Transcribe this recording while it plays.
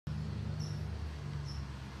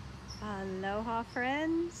Aloha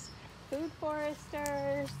friends, food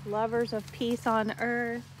foresters, lovers of peace on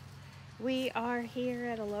earth. We are here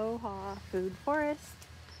at Aloha Food Forest,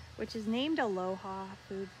 which is named Aloha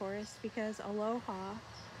Food Forest because aloha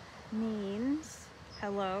means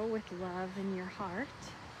hello with love in your heart.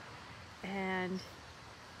 And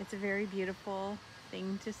it's a very beautiful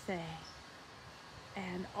thing to say.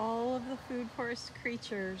 And all of the food forest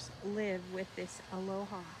creatures live with this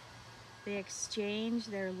aloha. They exchange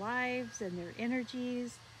their lives and their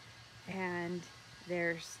energies, and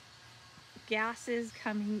there's gases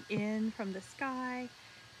coming in from the sky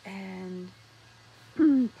and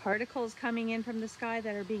particles coming in from the sky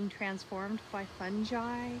that are being transformed by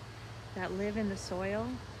fungi that live in the soil.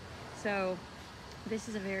 So this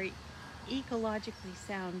is a very ecologically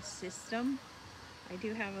sound system. I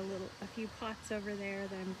do have a few pots over there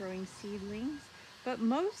that I'm growing seedlings, but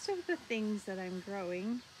most of the things that I'm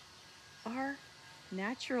growing are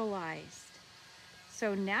naturalized.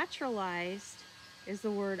 So naturalized is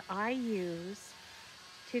the word I use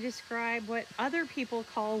to describe what other people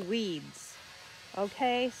call weeds.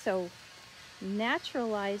 Okay, so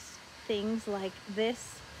naturalized things like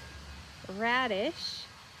this radish,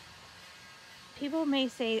 people may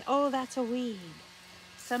say, oh, that's a weed.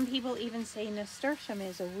 Some people even say nasturtium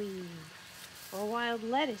is a weed, or wild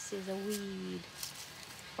lettuce is a weed,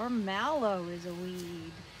 or mallow is a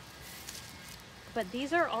weed. But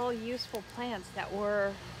these are all useful plants that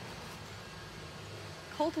were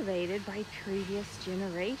cultivated by previous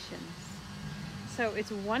generations. So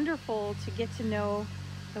it's wonderful to get to know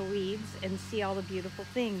the weeds and see all the beautiful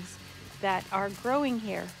things that are growing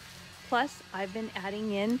here. Plus, I've been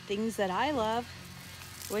adding in things that I love,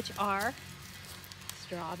 which are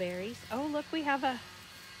strawberries. Oh, look, we have a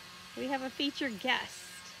featured guest.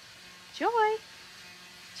 Joy,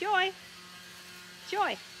 Joy,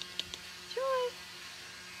 Joy, Joy.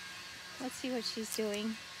 Let's see what she's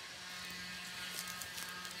doing.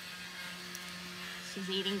 She's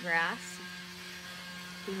eating grass.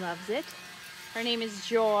 She loves it. Her name is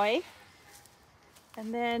Joy.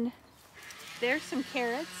 And then there's some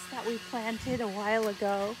carrots that we planted a while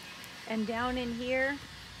ago. And down in here,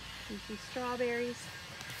 you see strawberries.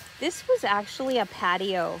 This was actually a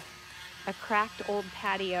patio, a cracked old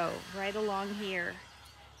patio right along here.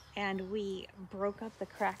 And we broke up the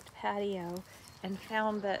cracked patio and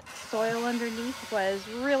found that soil underneath was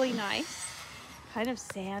really nice, kind of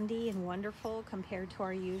sandy and wonderful compared to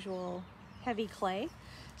our usual heavy clay.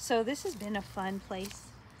 So this has been a fun place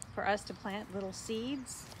for us to plant little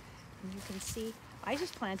seeds. And you can see I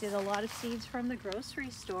just planted a lot of seeds from the grocery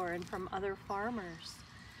store and from other farmers.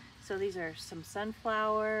 So these are some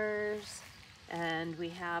sunflowers, and we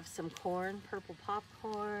have some corn, purple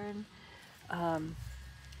popcorn.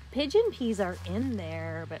 Pigeon peas are in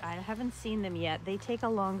there, but I haven't seen them yet. They take a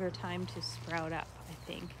longer time to sprout up, I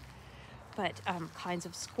think. But kinds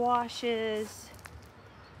of squashes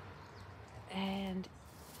and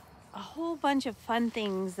a whole bunch of fun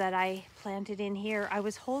things that I planted in here. I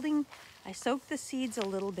soaked the seeds a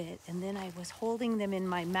little bit, and then I was holding them in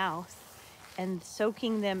my mouth and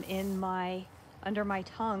soaking them in under my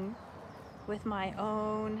tongue with my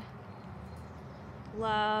own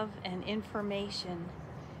love and information.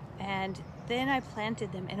 And then I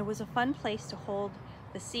planted them, and it was a fun place to hold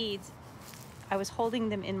the seeds. I was holding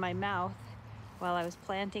them in my mouth while I was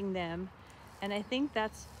planting them, and I think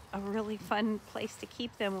that's a really fun place to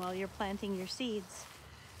keep them while you're planting your seeds.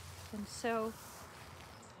 And so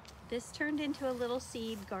this turned into a little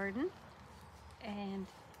seed garden, and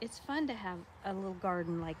it's fun to have a little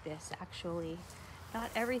garden like this. Actually,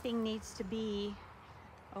 not everything needs to be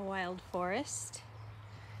a wild forest.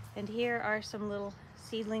 And here are some little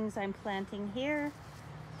seedlings I'm planting here.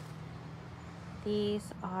 These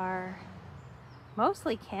are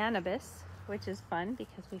mostly cannabis, which is fun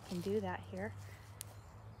because we can do that here.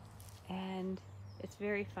 And it's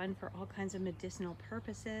very fun for all kinds of medicinal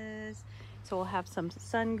purposes. So we'll have some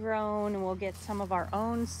sun grown, and we'll get some of our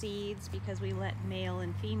own seeds because we let male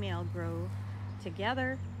and female grow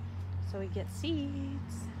together. So we get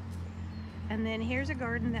seeds. And then here's a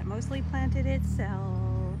garden that mostly planted itself.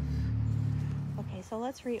 Okay, so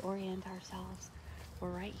let's reorient ourselves. We're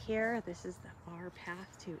right here. This is our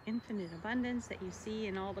path to infinite abundance that you see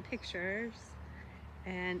in all the pictures.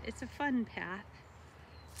 And it's a fun path.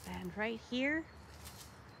 And right here,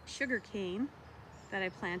 sugar cane that I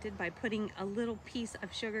planted by putting a little piece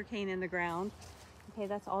of sugar cane in the ground. Okay,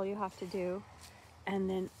 that's all you have to do. And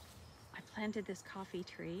then I planted this coffee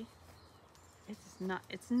tree.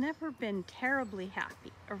 It's never been terribly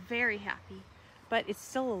happy or very happy, but it's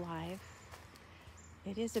still alive.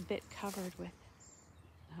 It is a bit covered with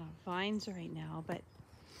vines right now, but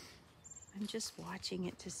I'm just watching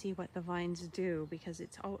it to see what the vines do because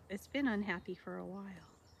it's been unhappy for a while.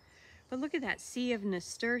 But look at that sea of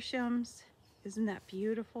nasturtiums. Isn't that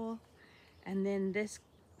beautiful? And then this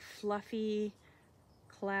fluffy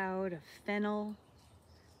cloud of fennel.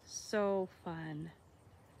 So fun.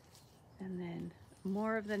 And then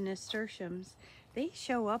more of the nasturtiums. They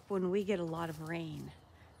show up when we get a lot of rain.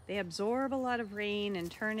 They absorb a lot of rain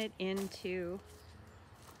and turn it into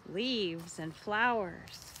leaves and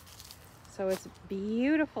flowers. So it's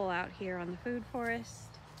beautiful out here on the food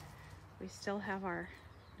forest. We still have our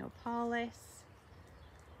nopales,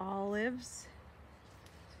 olives,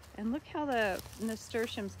 and look how the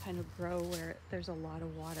nasturtiums kind of grow where there's a lot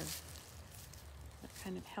of water. They're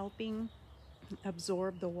kind of helping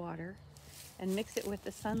absorb the water and mix it with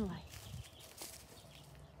the sunlight.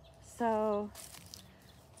 So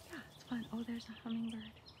yeah, it's fun. Oh, there's a hummingbird.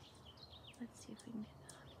 Let's see if we can get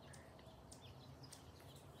the hummingbird.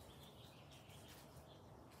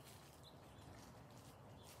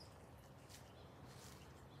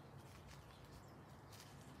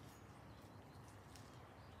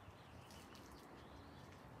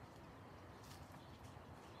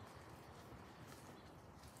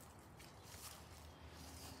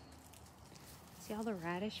 See all the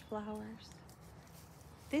radish flowers?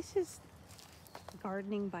 This is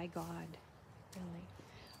gardening by God, really.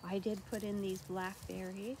 I did put in these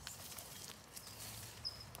blackberries.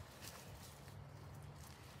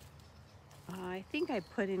 I think I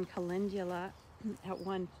put in calendula at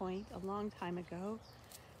one point a long time ago,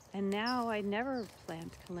 and now I never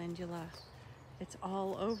plant calendula. It's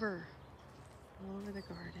all over the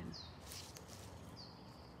garden.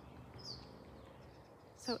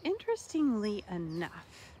 So interestingly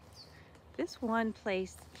enough, this one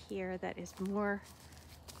place here that is more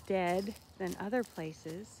dead than other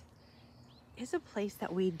places is a place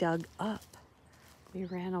that we dug up. We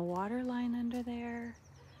ran a water line under there,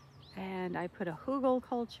 and I put a hugel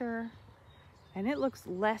culture, and it looks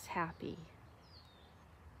less happy.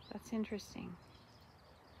 That's interesting.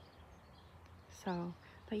 So,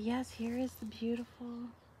 but yes, here is the beautiful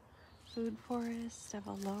food forest of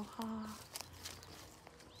Aloha.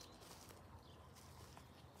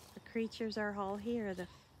 The creatures are all here. The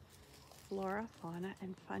flora, fauna,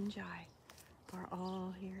 and fungi are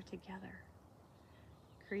all here together,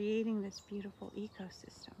 creating this beautiful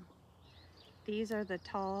ecosystem. These are the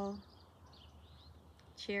tall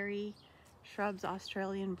cherry shrubs,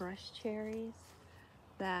 Australian brush cherries,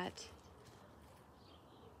 that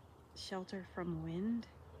shelter from wind,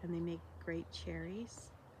 and they make great cherries.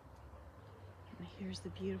 And here's the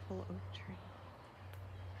beautiful oak tree.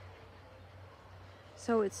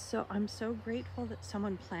 So I'm so grateful that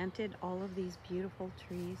someone planted all of these beautiful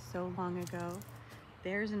trees so long ago.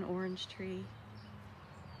 There's an orange tree.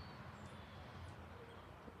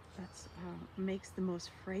 That's makes the most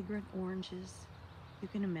fragrant oranges you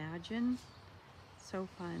can imagine. So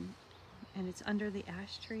fun. And it's under the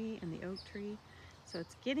ash tree and the oak tree. So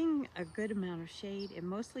it's getting a good amount of shade. It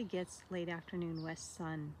mostly gets late afternoon west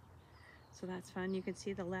sun. So that's fun. You can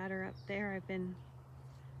see the ladder up there. I've been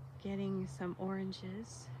getting some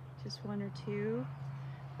oranges, just one or two,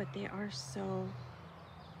 but they are so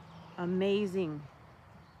amazing.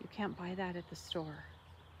 You can't buy that at the store.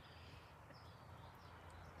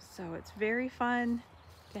 So it's very fun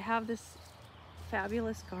to have this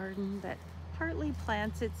fabulous garden that partly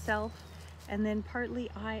plants itself and then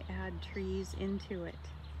partly I add trees into it.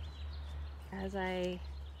 As I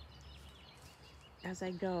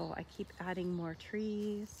go, I keep adding more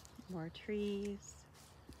trees, more trees.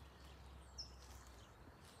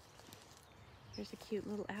 Here's a cute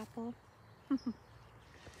little apple.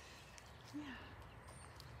 Yeah.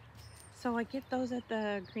 So I get those at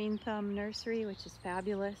the Green Thumb Nursery, which is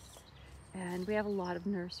fabulous. And we have a lot of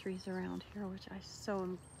nurseries around here, which I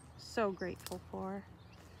am so grateful for.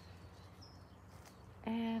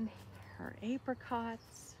 And her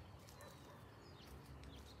apricots.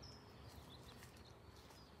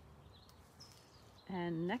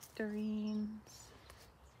 And nectarines.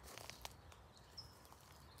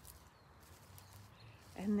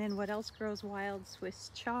 And then what else grows wild?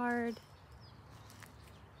 Swiss chard.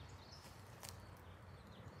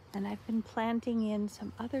 And I've been planting in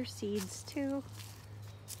some other seeds too.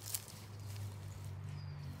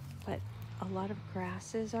 But a lot of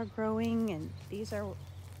grasses are growing, and these are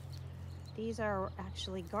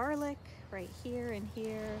actually garlic right here and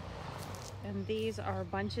here. And these are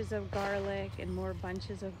bunches of garlic and more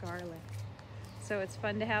bunches of garlic. So it's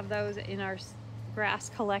fun to have those in our grass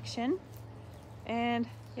collection. And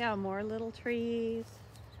yeah, more little trees.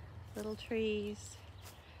 So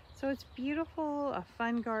it's beautiful, a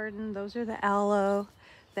fun garden. Those are the aloe.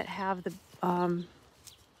 that have the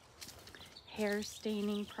hair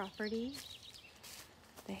staining property.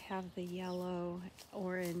 They have the yellow,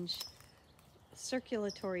 orange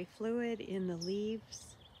circulatory fluid in the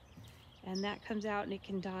leaves, and that comes out and it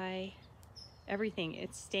can dye everything.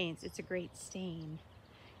 It stains. It's a great stain.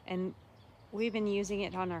 And we've been using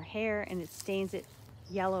it on our hair and it stains it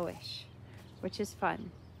yellowish, which is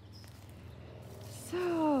fun.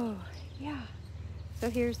 So, yeah. So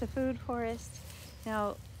here's the food forest.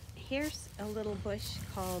 Now, here's a little bush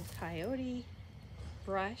called coyote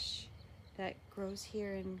brush that grows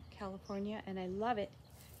here in California, and I love it.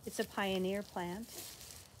 It's a pioneer plant.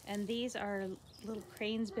 And these are little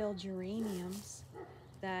cranesbill geraniums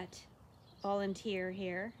that volunteer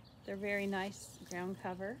here. They're very nice ground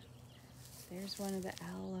cover. There's one of the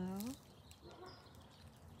aloe.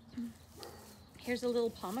 Here's a little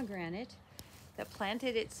pomegranate that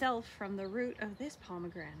planted itself from the root of this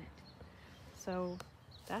pomegranate. So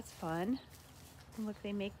that's fun. And look,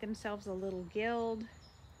 they make themselves a little guild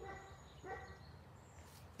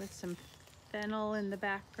with some fennel in the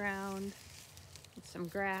background and some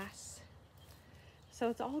grass. So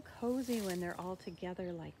it's all cozy when they're all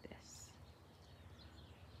together like this.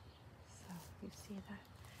 So you see that?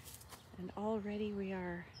 And already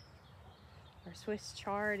our Swiss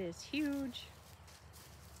chard is huge.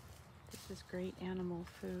 This is great animal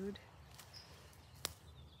food.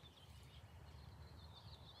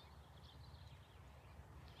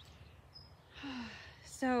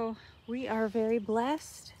 So we are very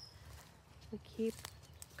blessed. We keep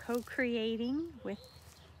co-creating with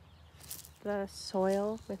the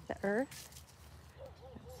soil, with the earth.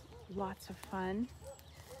 It's lots of fun.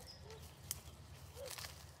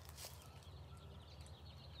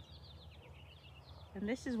 And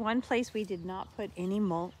this is one place we did not put any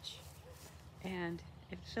mulch, and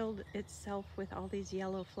it filled itself with all these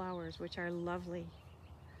yellow flowers, which are lovely.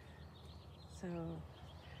 So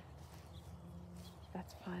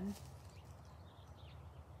that's fun.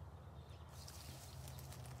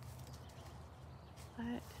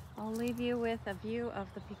 But I'll leave you with a view of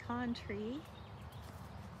the pecan tree.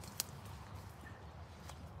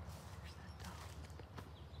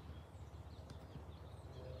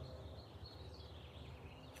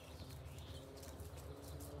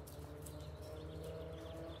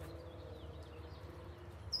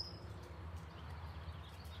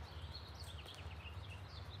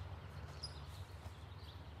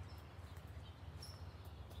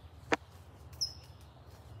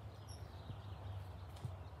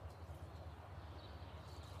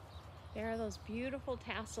 There are those beautiful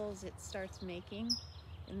tassels it starts making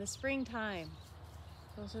in the springtime.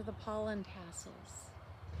 Those are the pollen tassels.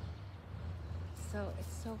 So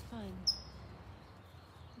it's so fun.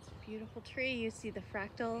 It's a beautiful tree. You see the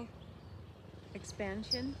fractal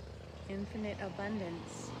expansion, infinite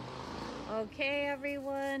abundance. Okay,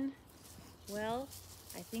 everyone. Well,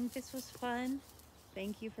 I think this was fun.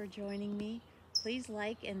 Thank you for joining me. Please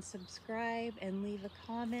like and subscribe and leave a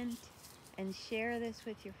comment and share this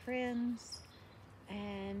with your friends.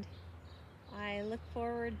 And I look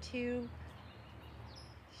forward to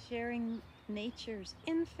sharing nature's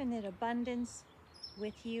infinite abundance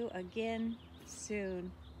with you again soon.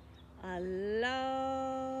 Aloha.